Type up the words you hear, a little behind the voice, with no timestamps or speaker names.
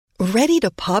Ready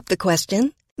to pop the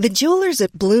question? The jewelers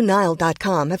at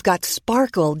BlueNile.com have got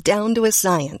sparkle down to a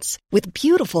science with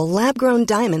beautiful lab-grown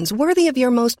diamonds worthy of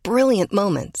your most brilliant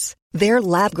moments. Their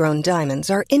lab-grown diamonds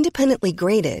are independently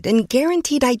graded and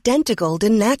guaranteed identical to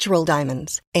natural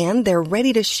diamonds, and they're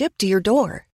ready to ship to your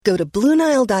door. Go to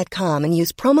BlueNile.com and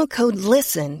use promo code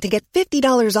LISTEN to get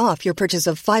 $50 off your purchase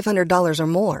of $500 or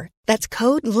more. That's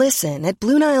code LISTEN at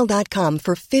BlueNile.com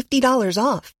for $50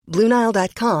 off.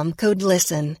 BlueNile.com, code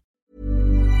LISTEN.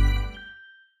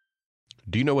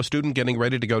 Do you know a student getting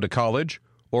ready to go to college?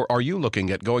 Or are you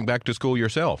looking at going back to school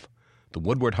yourself? The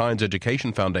Woodward Hines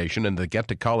Education Foundation and the Get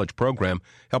to College program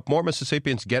help more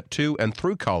Mississippians get to and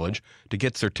through college to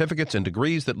get certificates and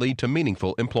degrees that lead to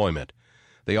meaningful employment.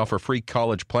 They offer free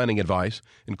college planning advice,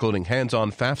 including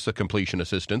hands-on FAFSA completion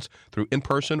assistance through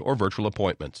in-person or virtual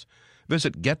appointments.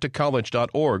 Visit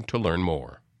gettocollege.org to learn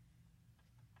more.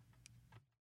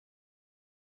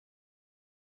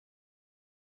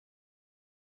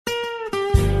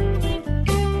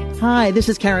 Hi, this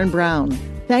is Karen Brown.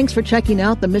 Thanks for checking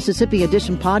out the Mississippi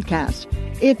Edition podcast.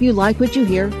 If you like what you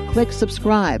hear, click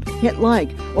subscribe, hit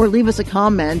like, or leave us a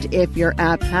comment if your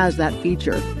app has that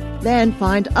feature. Then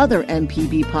find other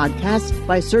MPB podcasts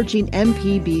by searching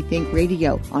MPB Think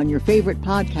Radio on your favorite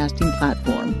podcasting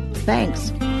platform.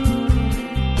 Thanks.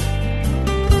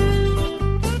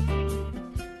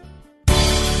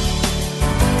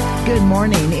 Good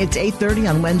morning. It's 8:30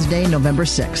 on Wednesday, November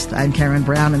 6th. I'm Karen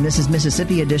Brown, and this is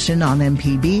Mississippi Edition on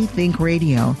MPB Think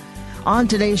Radio. On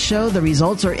today's show, the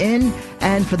results are in,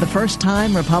 and for the first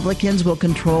time, Republicans will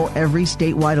control every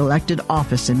statewide elected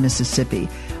office in Mississippi.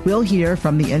 We'll hear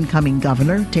from the incoming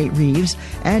governor, Tate Reeves,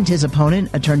 and his opponent,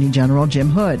 Attorney General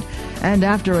Jim Hood. And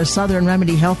after a Southern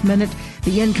Remedy Health Minute,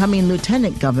 the incoming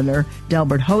Lieutenant Governor,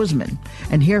 Delbert Hosemann.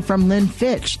 And hear from Lynn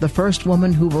Fitch, the first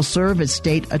woman who will serve as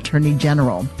State Attorney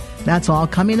General. That's all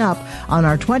coming up on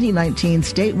our 2019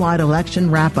 statewide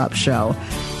election wrap-up show.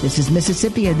 This is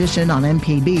Mississippi Edition on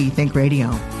MPB Think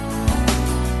Radio.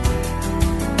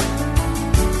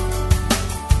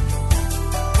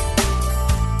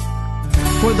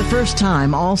 For the first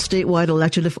time, all statewide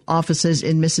elected offices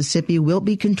in Mississippi will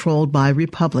be controlled by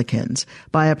Republicans.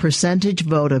 By a percentage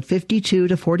vote of 52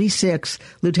 to 46,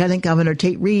 Lieutenant Governor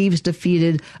Tate Reeves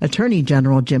defeated Attorney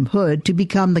General Jim Hood to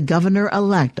become the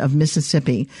governor-elect of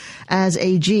Mississippi. As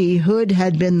AG, Hood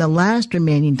had been the last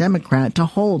remaining Democrat to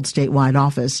hold statewide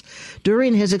office.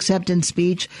 During his acceptance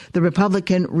speech, the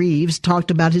Republican Reeves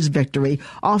talked about his victory,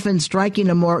 often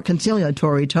striking a more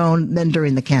conciliatory tone than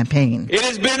during the campaign. It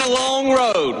has been a long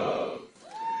road,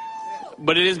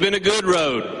 but it has been a good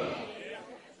road.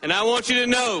 And I want you to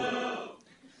know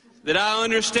that I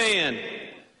understand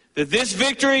that this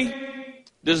victory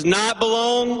does not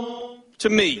belong to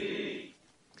me.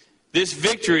 This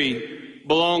victory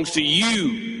belongs to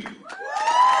you.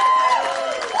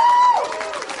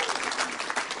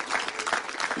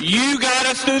 You got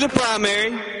us through the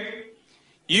primary.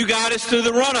 You got us through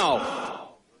the runoff.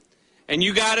 And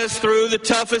you got us through the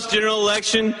toughest general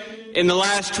election in the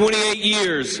last 28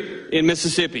 years in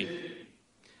Mississippi.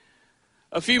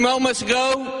 A few moments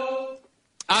ago,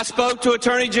 I spoke to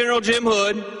Attorney General Jim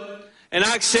Hood, and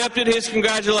I accepted his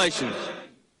congratulations.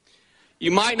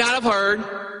 You might not have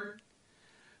heard,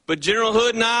 but General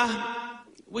Hood and I,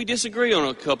 we disagree on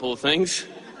a couple of things.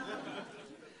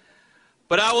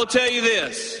 But I will tell you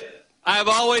this, I have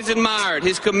always admired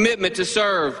his commitment to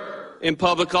serve in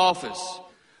public office,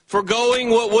 forgoing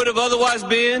what would have otherwise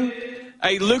been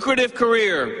a lucrative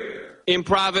career in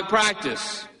private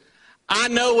practice. I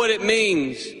know what it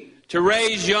means to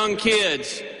raise young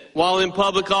kids while in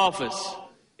public office.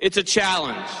 It's a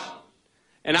challenge,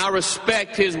 and I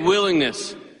respect his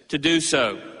willingness to do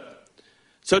so.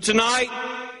 So tonight,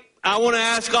 I want to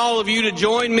ask all of you to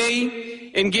join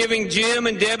me in giving Jim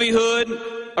and Debbie Hood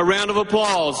a round of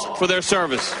applause for their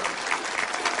service.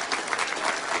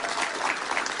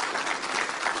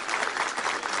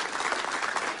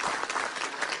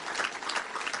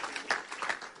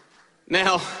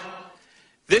 Now,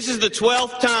 this is the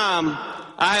 12th time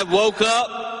I have woke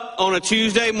up on a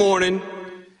Tuesday morning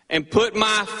and put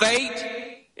my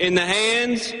fate in the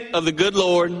hands of the good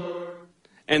Lord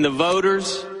and the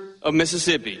voters of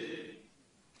Mississippi.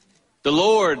 The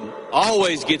Lord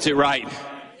always gets it right.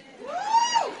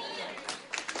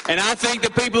 And I think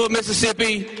the people of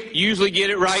Mississippi usually get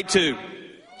it right too.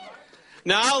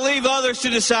 Now, I'll leave others to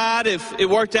decide if it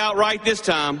worked out right this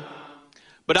time,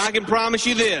 but I can promise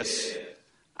you this.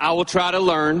 I will try to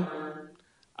learn.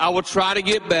 I will try to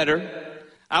get better.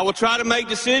 I will try to make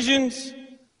decisions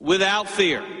without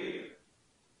fear.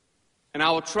 And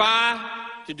I will try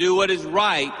to do what is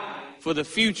right for the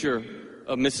future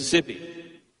of Mississippi.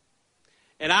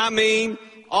 And I mean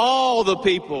all the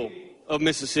people of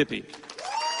Mississippi.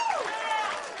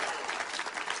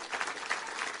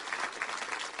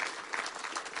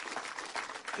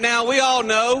 Now, we all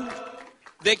know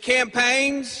that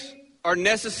campaigns are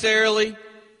necessarily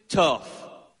tough.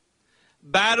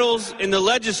 Battles in the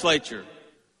legislature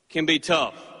can be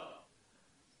tough.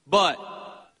 But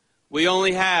we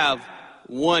only have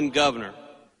one governor.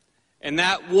 And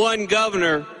that one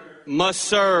governor must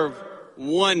serve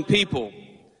one people.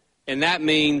 And that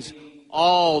means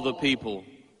all the people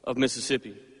of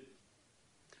Mississippi.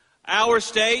 Our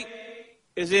state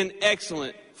is in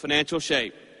excellent financial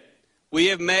shape. We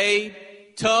have made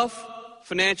tough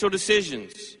financial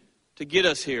decisions to get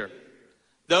us here.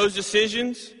 Those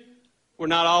decisions were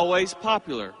not always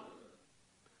popular,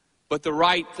 but the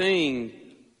right thing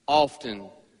often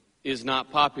is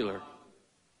not popular.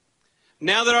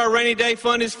 Now that our rainy day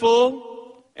fund is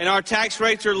full and our tax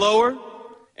rates are lower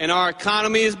and our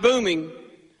economy is booming,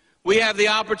 we have the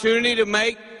opportunity to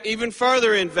make even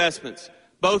further investments,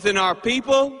 both in our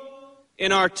people,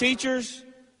 in our teachers,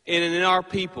 and in our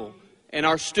people and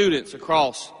our students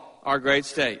across our great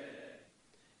state.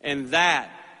 And that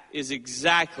is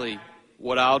exactly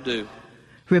what I'll do.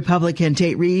 Republican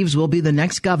Tate Reeves will be the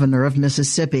next governor of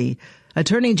Mississippi.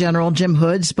 Attorney General Jim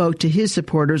Hood spoke to his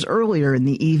supporters earlier in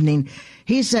the evening.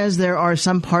 He says there are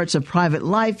some parts of private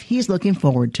life he's looking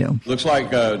forward to. Looks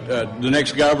like the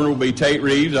next governor will be Tate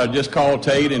Reeves. I just called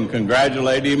Tate and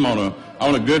congratulated him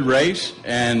on a good race,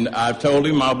 and I've told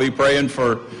him I'll be praying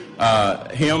for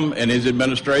him and his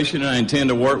administration, and I intend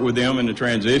to work with them in the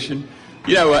transition.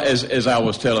 You know, as I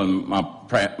was telling my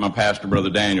pastor, Brother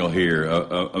Daniel, here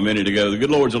a minute ago, the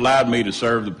good Lord's allowed me to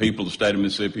serve the people of the state of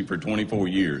Mississippi for 24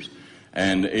 years.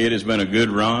 And it has been a good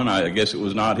run. I guess it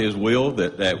was not his will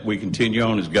that we continue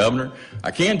on as governor.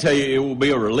 I can tell you it will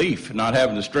be a relief not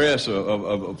having the stress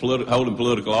of holding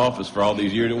political office for all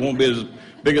these years. It won't be as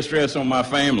big a stress on my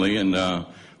family, and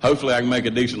hopefully I can make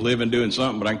a decent living doing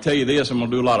something. But I can tell you this, I'm going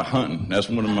to do a lot of hunting. That's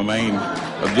one of my main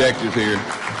objectives here.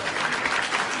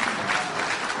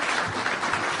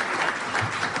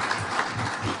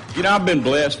 You know, I've been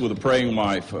blessed with a praying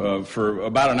wife for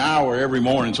about an hour every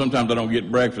morning. Sometimes I don't get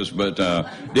breakfast, but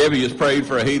Debbie has prayed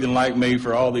for a heathen like me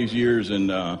for all these years and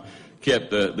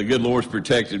kept the good Lord's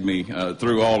protected me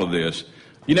through all of this.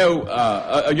 You know,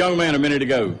 a young man a minute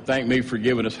ago thanked me for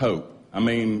giving us hope. I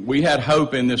mean, we had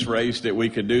hope in this race that we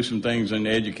could do some things in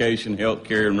education, health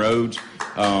care, and roads.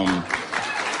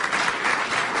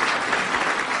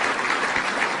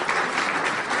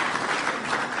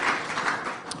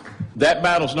 That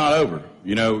battle's not over.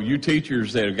 You know, you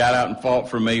teachers that have got out and fought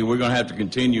for me, we're going to have to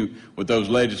continue with those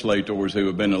legislators who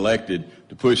have been elected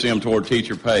to push them toward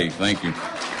teacher pay. Thank you.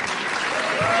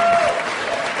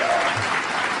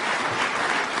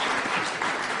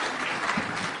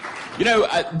 You know,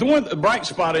 the bright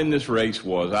spot in this race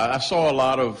was I saw a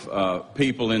lot of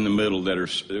people in the middle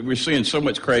we're seeing so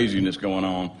much craziness going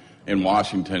on in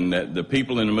Washington that the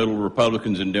people in the middle,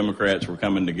 Republicans and Democrats, were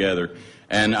coming together.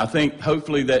 And I think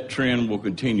hopefully that trend will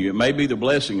continue. It may be the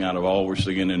blessing out of all we're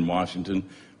seeing in Washington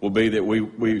will be that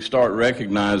we start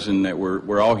recognizing that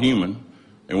we're all human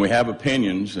and we have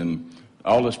opinions, and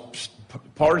all this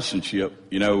partisanship,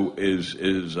 you know,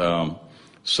 is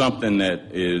something that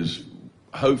is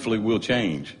hopefully will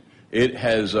change. It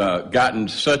has gotten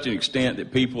to such an extent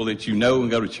that people that you know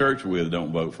and go to church with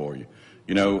don't vote for you.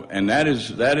 You know, and that is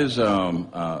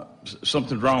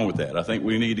something's wrong with that. I think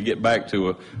we need to get back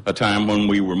to a time when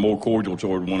we were more cordial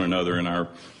toward one another in our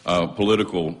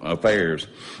political affairs.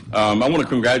 I want to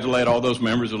congratulate all those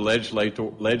members of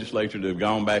the legislature that have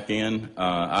gone back in.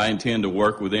 I intend to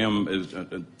work with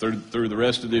them through the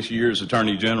rest of this year as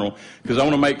Attorney General, because I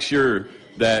want to make sure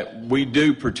that we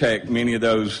do protect many of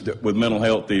those with mental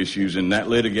health issues, and that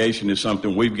litigation is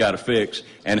something we've got to fix.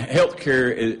 And health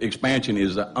care expansion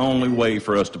is the only way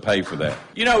for us to pay for that.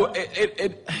 You know,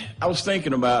 I think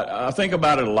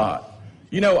about it a lot.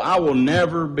 You know, I will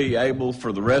never be able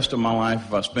for the rest of my life,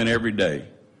 if I spend every day,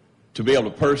 to be able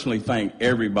to personally thank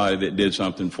everybody that did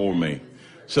something for me.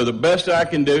 So the best I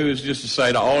can do is just to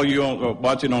say to all you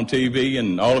watching on TV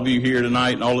and all of you here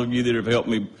tonight and all of you that have helped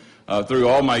me through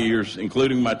all my years,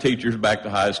 including my teachers back to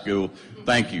high school,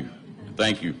 thank you.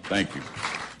 Thank you. Thank you.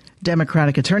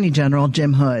 Democratic Attorney General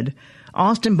Jim Hood.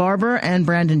 Austin Barber and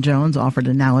Brandon Jones offered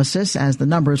analysis as the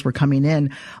numbers were coming in.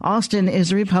 Austin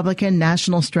is a Republican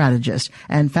national strategist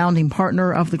and founding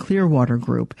partner of the Clearwater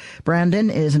Group. Brandon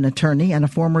is an attorney and a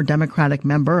former Democratic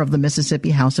member of the Mississippi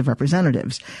House of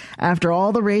Representatives. After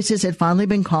all the races had finally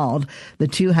been called, the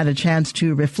two had a chance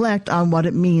to reflect on what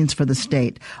it means for the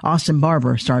state. Austin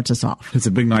Barber starts us off. It's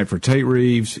a big night for Tate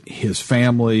Reeves, his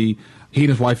family, He and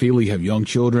his wife Ely have young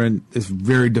children. It's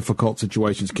very difficult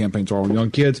situations. Campaigns are on young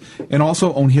kids, and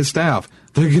also on his staff.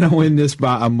 They're going to win this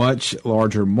by a much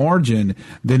larger margin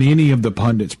than any of the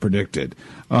pundits predicted.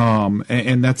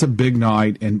 And that's a big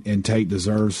night, and Tate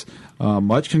deserves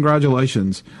much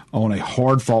congratulations on a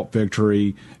hard-fought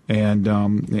victory and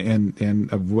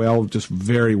a just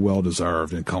very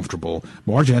well-deserved and comfortable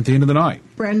margin at the end of the night.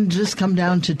 Brandon, just come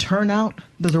down to turnout,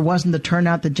 that there wasn't the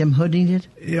turnout that Jim Hood needed?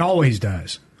 It always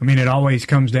does. I mean, it always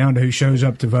comes down to who shows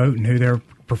up to vote and who their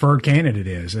preferred candidate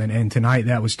is. And tonight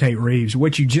that was Tate Reeves.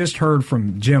 What you just heard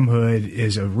from Jim Hood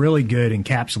is a really good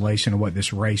encapsulation of what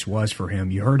this race was for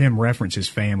him. You heard him reference his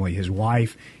family, his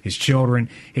wife, his children,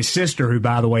 his sister, who,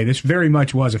 by the way, this very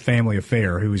much was a family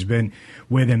affair, who has been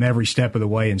with him every step of the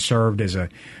way and served as a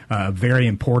very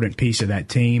important piece of that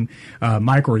team.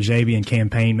 Michael Rajabian,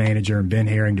 campaign manager, and Ben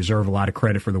Herring deserve a lot of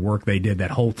credit for the work they did.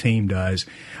 That whole team does.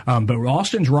 But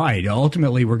Austin's right.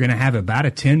 Ultimately, we're going to have about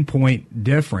a 10-point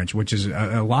difference, which is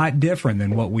a lot different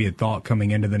than what we had thought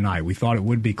coming into the night. We thought it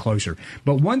would be closer.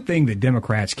 But one thing that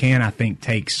Democrats can, I think,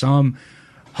 take some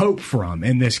hope from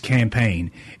in this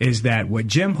campaign is that what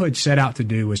Jim Hood set out to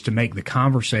do was to make the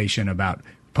conversation about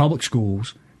public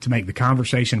schools, to make the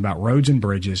conversation about roads and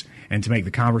bridges, and to make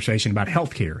the conversation about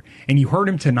health care. And you heard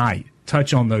him tonight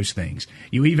touch on those things.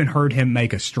 You even heard him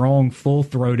make a strong,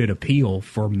 full-throated appeal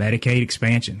for Medicaid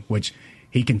expansion, which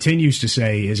he continues to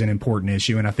say is an important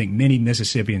issue, and I think many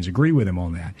Mississippians agree with him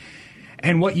on that.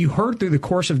 And what you heard through the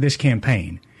course of this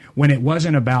campaign, when it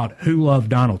wasn't about who loved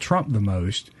Donald Trump the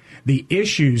most, the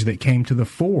issues that came to the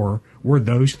fore were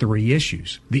those three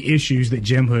issues, the issues that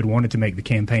Jim Hood wanted to make the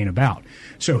campaign about.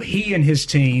 So he and his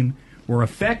team were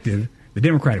effective. The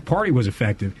Democratic Party was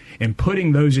effective in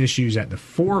putting those issues at the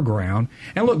foreground.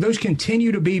 And look, those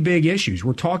continue to be big issues.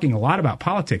 We're talking a lot about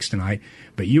politics tonight,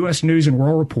 but U.S. News and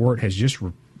World Report has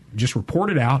just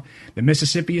reported out that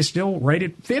Mississippi is still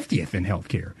rated 50th in health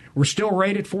care. We're still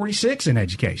rated 46th in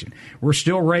education. We're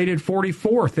still rated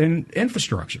 44th in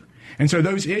infrastructure. And so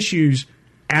those issues,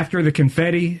 after the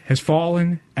confetti has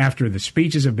fallen, after the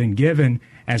speeches have been given,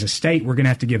 as a state, we're going to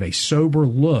have to give a sober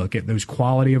look at those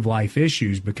quality of life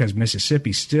issues because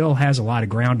Mississippi still has a lot of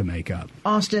ground to make up.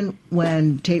 Austin,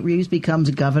 when Tate Reeves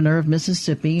becomes governor of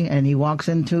Mississippi and he walks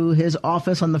into his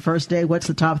office on the first day, what's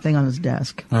the top thing on his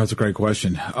desk? Oh, that's a great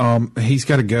question. He's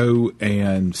got to go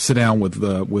and sit down with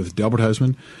Delbert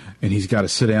Hosemann, and he's got to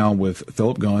sit down with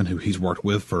Philip Gunn, who he's worked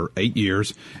with for 8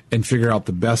 years, and figure out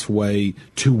the best way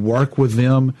to work with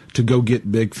them to go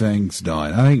get big things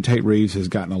done. I think Tate Reeves has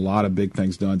gotten a lot of big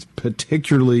things done,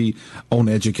 particularly on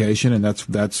education, and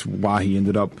that's why he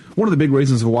ended up one of the big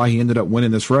reasons of why he ended up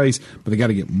winning this race. But they got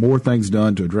to get more things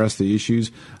done to address the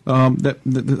issues that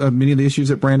many of the issues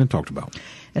that Brandon talked about.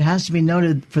 It has to be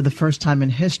noted, for the first time in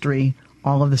history,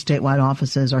 all of the statewide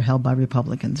offices are held by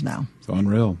Republicans now. It's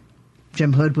unreal.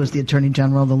 Jim Hood was the Attorney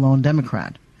General, the lone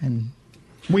Democrat, and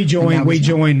we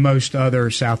joined most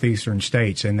other southeastern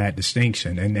states in that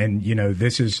distinction, and you know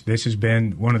this has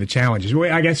been one of the challenges.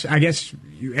 I guess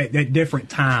at different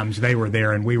times they were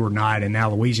there and we were not, and now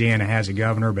Louisiana has a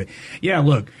governor. But yeah,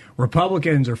 look,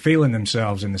 Republicans are feeling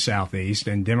themselves in the Southeast,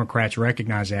 and Democrats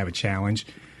recognize they have a challenge.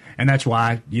 And that's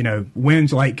why, you know,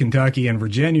 wins like Kentucky and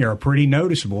Virginia are pretty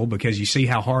noticeable because you see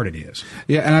how hard it is.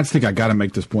 Yeah, and I think I got to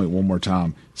make this point one more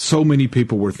time. So many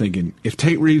people were thinking, if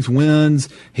Tate Reeves wins,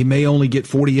 he may only get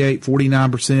 48,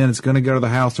 49%. It's going to go to the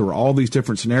House. There were all these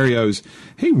different scenarios.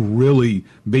 He really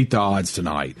beat the odds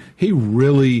tonight. He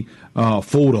really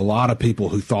fooled a lot of people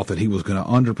who thought that he was going to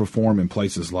underperform in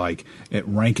places like at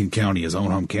Rankin County, his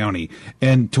own home county.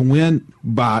 And to win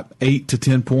by 8 to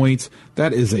 10 points,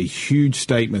 that is a huge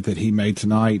statement that he made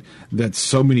tonight that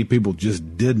so many people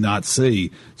just did not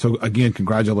see. So, again,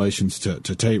 congratulations to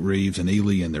Tate Reeves and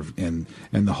Ely and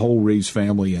the whole Reeves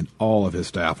family and all of his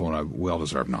staff on a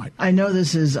well-deserved night. I know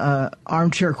this is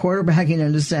armchair quarterbacking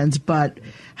in a sense, but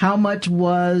how much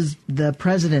was the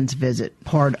president's visit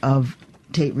part of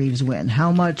Tate Reeves' win?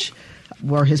 How much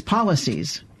were his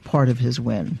policies part of his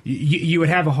win? You would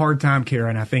have a hard time,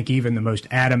 Karen. I think even the most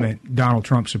adamant Donald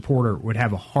Trump supporter would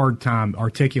have a hard time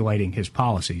articulating his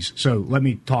policies. So let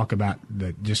me talk about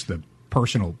just the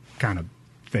personal kind of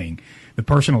thing, the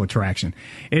personal attraction.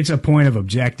 It's a point of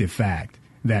objective fact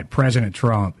that President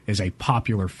Trump is a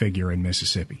popular figure in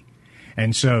Mississippi.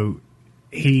 And so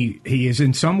he is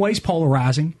in some ways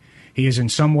polarizing. He is in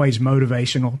some ways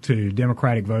motivational to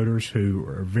Democratic voters who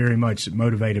are very much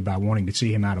motivated by wanting to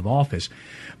see him out of office.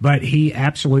 But he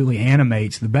absolutely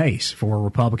animates the base for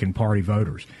Republican Party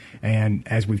voters. And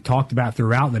as we've talked about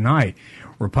throughout the night,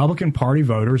 Republican Party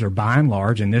voters are by and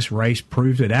large, and this race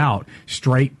proves it out,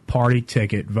 straight party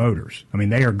ticket voters. I mean,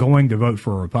 they are going to vote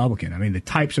for a Republican. I mean, the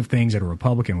types of things that a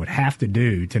Republican would have to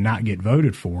do to not get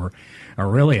voted for are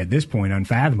really at this point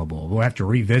unfathomable. We'll have to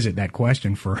revisit that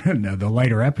question for the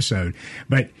later episode.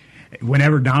 But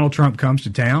whenever Donald Trump comes to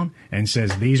town and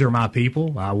says, these are my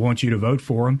people, I want you to vote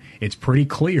for them, it's pretty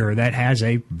clear that has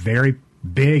a very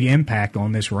big impact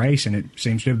on this race, and it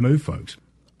seems to have moved folks.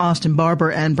 Austin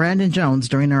Barber and Brandon Jones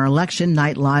during our election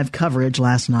night live coverage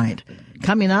last night.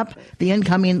 Coming up, the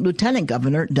incoming Lieutenant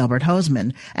Governor, Delbert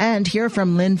Hosemann, and hear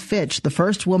from Lynn Fitch, the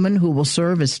first woman who will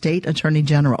serve as State Attorney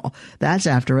General. That's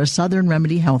after a Southern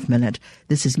Remedy Health Minute.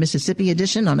 This is Mississippi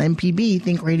Edition on MPB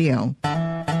Think Radio.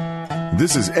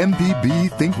 This is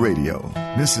MPB Think Radio.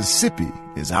 Mississippi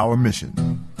is our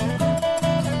mission.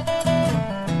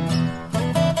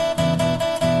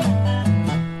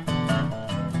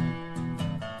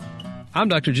 I'm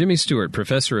Dr. Jimmy Stewart,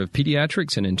 professor of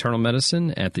pediatrics and internal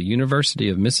medicine at the University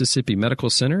of Mississippi Medical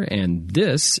Center, and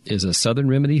this is a Southern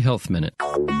Remedy Health Minute.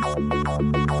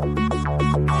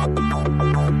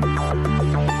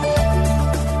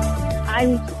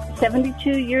 I'm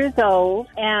 72 years old,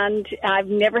 and I've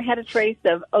never had a trace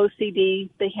of OCD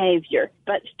behavior.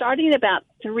 But starting about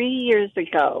 3 years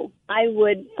ago, I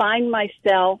would find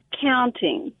myself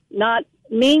counting, not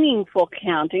meaningful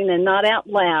counting and not out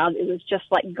loud. It was just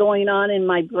like going on in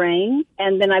my brain,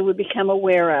 and then I would become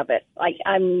aware of it. Like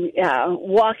I'm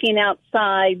walking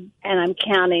outside and I'm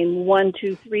counting 1,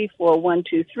 2, 3, 4, 1,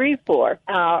 2, 3, 4,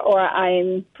 or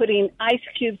I'm putting ice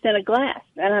cubes in a glass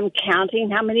and I'm counting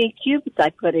how many cubes I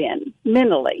put in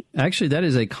mentally. Actually, that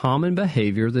is a common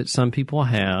behavior that some people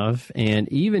have, and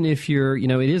even if you're,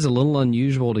 it is a little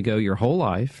unusual to go your whole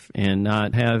life and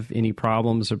not have any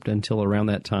problems until around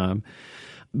that time.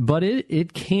 But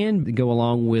it can go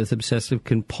along with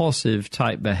obsessive-compulsive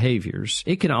type behaviors.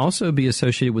 It can also be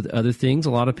associated with other things.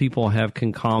 A lot of people have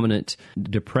concomitant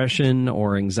depression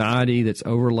or anxiety that's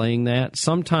overlaying that.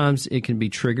 Sometimes it can be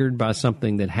triggered by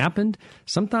something that happened.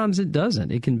 Sometimes it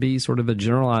doesn't. It can be sort of a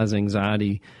generalized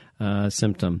anxiety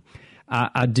symptom.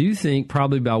 I do think,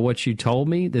 probably by what you told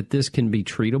me, that this can be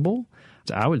treatable.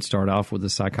 I would start off with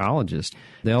a psychologist.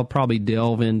 They'll probably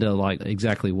delve into like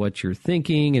exactly what you're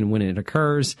thinking and when it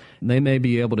occurs. They may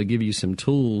be able to give you some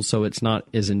tools so it's not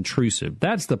as intrusive.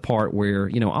 That's the part where,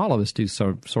 all of us do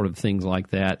sort of things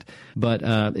like that. But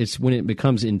it's when it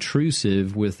becomes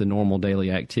intrusive with the normal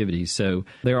daily activities. So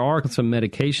there are some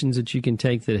medications that you can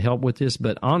take that help with this.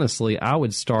 But honestly, I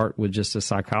would start with just a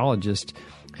psychologist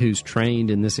who's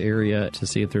trained in this area to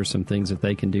see if there's some things that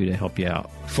they can do to help you out.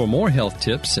 For more health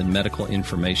tips and medical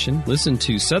information, listen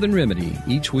to Southern Remedy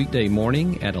each weekday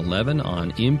morning at 11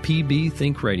 on MPB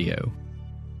Think Radio.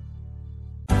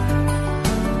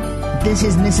 This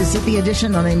is Mississippi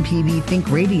Edition on MPB Think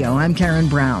Radio. I'm Karen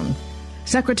Brown.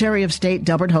 Secretary of State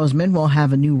Delbert Hosemann will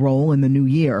have a new role in the new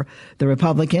year. The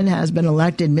Republican has been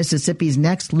elected Mississippi's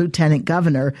next lieutenant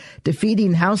governor,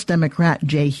 defeating House Democrat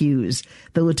Jay Hughes.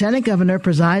 The lieutenant governor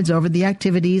presides over the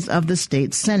activities of the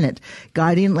state Senate,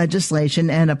 guiding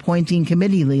legislation and appointing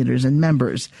committee leaders and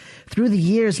members. Through the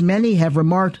years, many have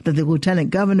remarked that the lieutenant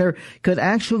governor could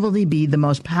actually be the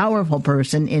most powerful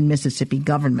person in Mississippi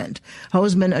government.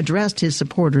 Hosemann addressed his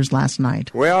supporters last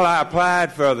night. Well, I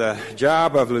applied for the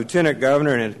job of lieutenant governor,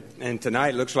 and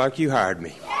tonight looks like you hired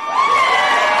me.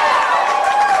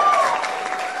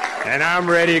 And I'm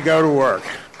ready to go to work.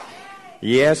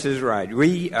 Yes is right.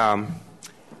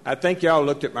 I think y'all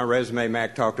looked at my resume.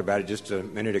 Mac talked about it just a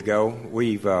minute ago.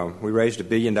 We raised $1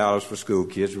 billion for school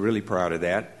kids. We're really proud of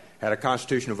that. Had a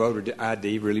constitutional voter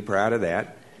ID. Really proud of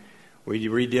that. We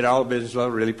redid all the business law.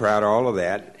 Really proud of all of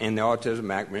that. And the autism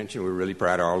Mac mentioned. We're really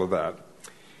proud of all of that.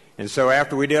 And so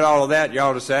after we did all of that,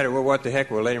 y'all decided, well, what the heck,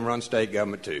 we'll let him run state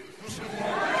government too.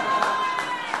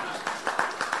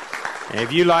 And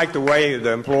if you like the way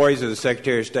the employees of the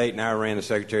Secretary of State and I ran the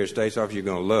Secretary of State's office, you're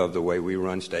going to love the way we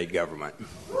run state government.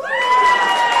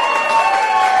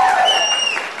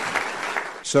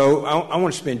 So I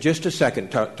want to spend just a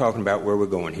second talking about where we're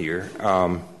going here.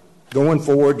 Going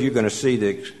forward, you're going to see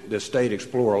the state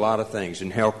explore a lot of things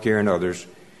in health care and others.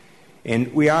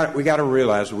 And we got to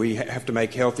realize we have to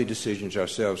make healthy decisions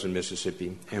ourselves in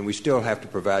Mississippi, and we still have to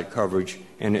provide coverage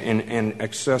and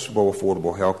accessible,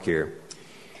 affordable health care.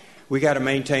 We got to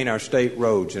maintain our state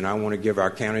roads, and I want to give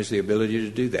our counties the ability to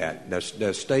do that.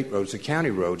 The state roads, the county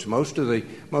roads, most of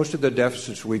the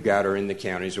deficits we've got are in the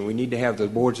counties, and we need to have the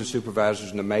boards of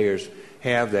supervisors and the mayors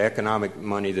have the economic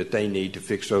money that they need to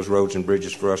fix those roads and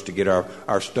bridges for us to get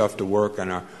our stuff to work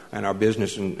and our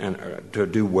business and to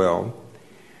do well.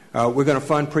 We're going to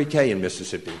fund pre-K in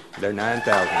Mississippi. They're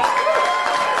 9,000.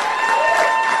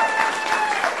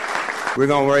 We're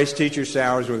going to raise teachers'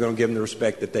 salaries. We're going to give them the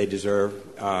respect that they deserve.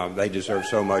 They deserve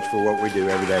so much for what we do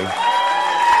every day.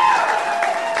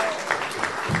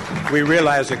 We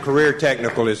realize that career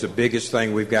technical is the biggest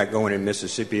thing we've got going in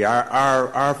Mississippi.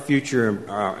 Our future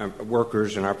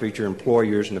workers and our future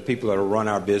employers and the people that will run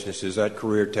our businesses, that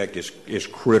career tech is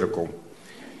critical.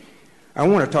 I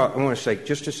want to say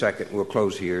just a second. We'll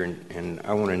close here, and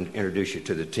I want to introduce you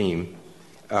to the team.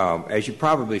 As you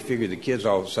probably figure, the kids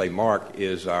all say Mark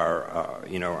is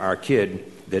our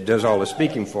kid that does all the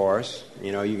speaking for us.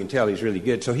 You can tell he's really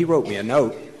good. So he wrote me a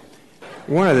note.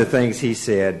 One of the things he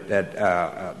said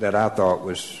that I thought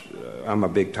was, I'm a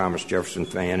big Thomas Jefferson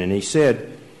fan, and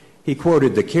he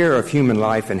quoted, "The care of human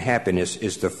life and happiness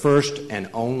is the first and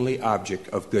only object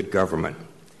of good government."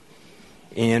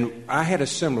 And I had a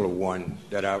similar one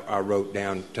that I wrote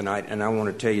down tonight, and I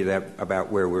want to tell you that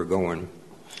about where we're going.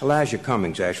 Elijah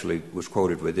Cummings actually was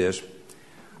quoted with this: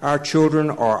 "Our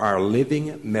children are our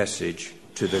living message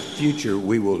to the future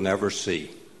we will never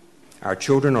see." Our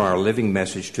children are our living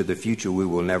message to the future we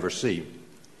will never see.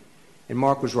 And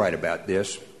Mark was right about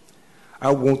this.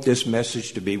 I want this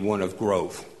message to be one of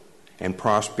growth and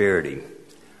prosperity.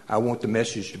 I want the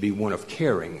message to be one of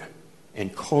caring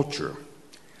and culture.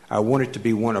 I want it to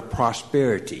be one of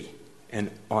prosperity and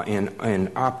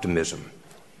optimism.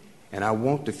 And I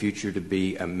want the future to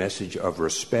be a message of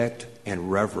respect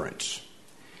and reverence.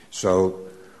 So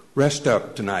rest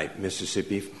up tonight,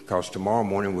 Mississippi, because tomorrow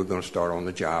morning we're going to start on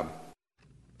the job.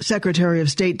 Secretary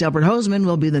of State Delbert Hosemann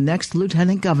will be the next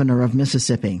Lieutenant Governor of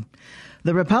Mississippi.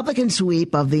 The Republican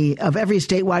sweep of every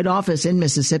statewide office in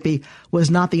Mississippi was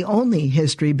not the only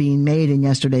history being made in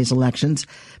yesterday's elections.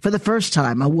 For the first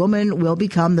time, a woman will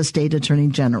become the state attorney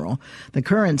general. The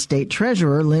current state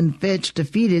treasurer, Lynn Fitch,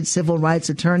 defeated civil rights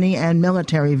attorney and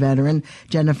military veteran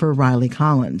Jennifer Riley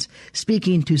Collins.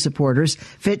 Speaking to supporters,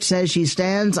 Fitch says she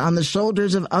stands on the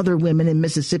shoulders of other women in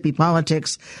Mississippi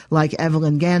politics, like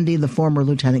Evelyn Gandy, the former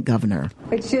lieutenant governor.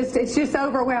 It's just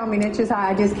overwhelming.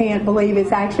 I just can't believe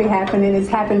it's actually happening. It's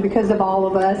happened because of all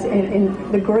of us and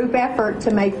the group effort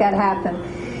to make that happen.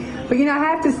 But, I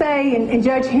have to say, and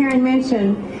Judge Herron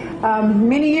mentioned,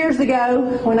 many years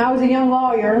ago when I was a young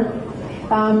lawyer,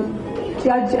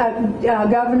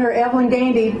 Governor Evelyn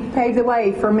Gandy paved the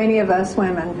way for many of us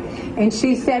women. And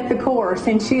she set the course,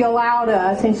 and she allowed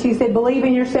us, and she said, believe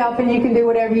in yourself and you can do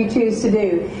whatever you choose to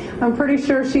do. I'm pretty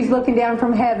sure she's looking down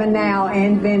from heaven now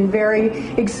and been very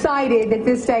excited that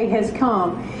this day has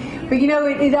come. But,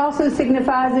 it also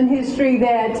signifies in history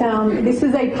that this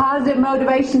is a positive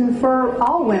motivation for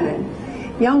all women,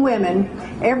 young women,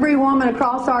 every woman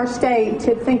across our state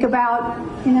to think about,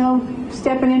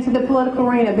 stepping into the political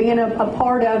arena, being a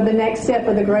part of the next step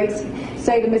of the great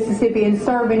state of Mississippi and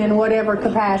serving in whatever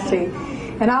capacity.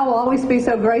 And I will always be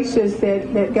so gracious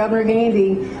that Governor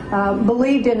Gandy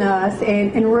believed in us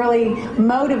and really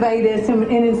motivated us and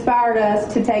inspired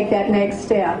us to take that next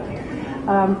step.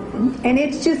 And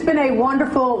it's just been a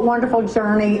wonderful, wonderful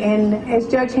journey. And as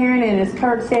Judge Herron and as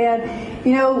Kurt said,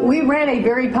 we ran a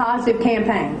very positive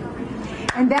campaign.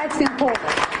 And that's important.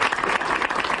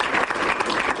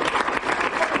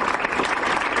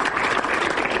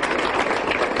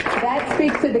 That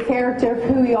speaks to the character of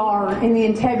who we are and the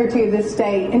integrity of this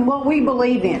state and what we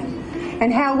believe in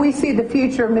and how we see the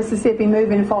future of Mississippi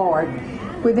moving forward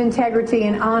with integrity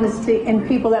and honesty and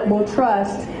people that will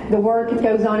trust the work that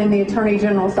goes on in the Attorney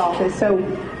General's office. So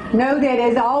know that,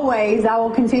 as always, I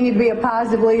will continue to be a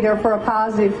positive leader for a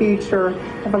positive future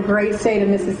of a great state of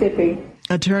Mississippi.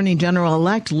 Attorney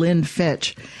General-elect Lynn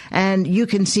Fitch. And you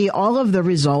can see all of the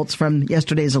results from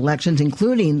yesterday's elections,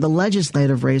 including the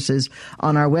legislative races,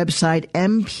 on our website,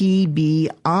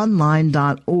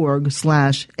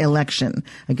 mpbonline.org/election.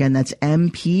 Again, that's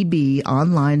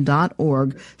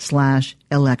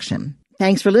mpbonline.org/election.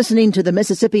 Thanks for listening to the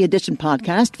Mississippi Edition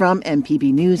podcast from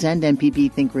MPB News and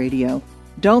MPB Think Radio.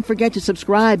 Don't forget to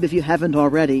subscribe if you haven't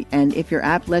already, and if your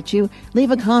app lets you,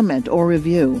 leave a comment or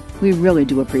review. We really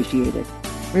do appreciate it.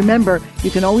 Remember,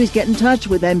 you can always get in touch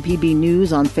with MPB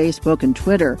News on Facebook and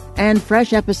Twitter, and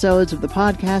fresh episodes of the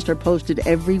podcast are posted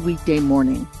every weekday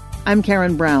morning. I'm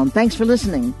Karen Brown. Thanks for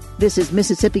listening. This is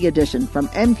Mississippi Edition from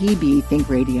MPB Think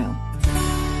Radio.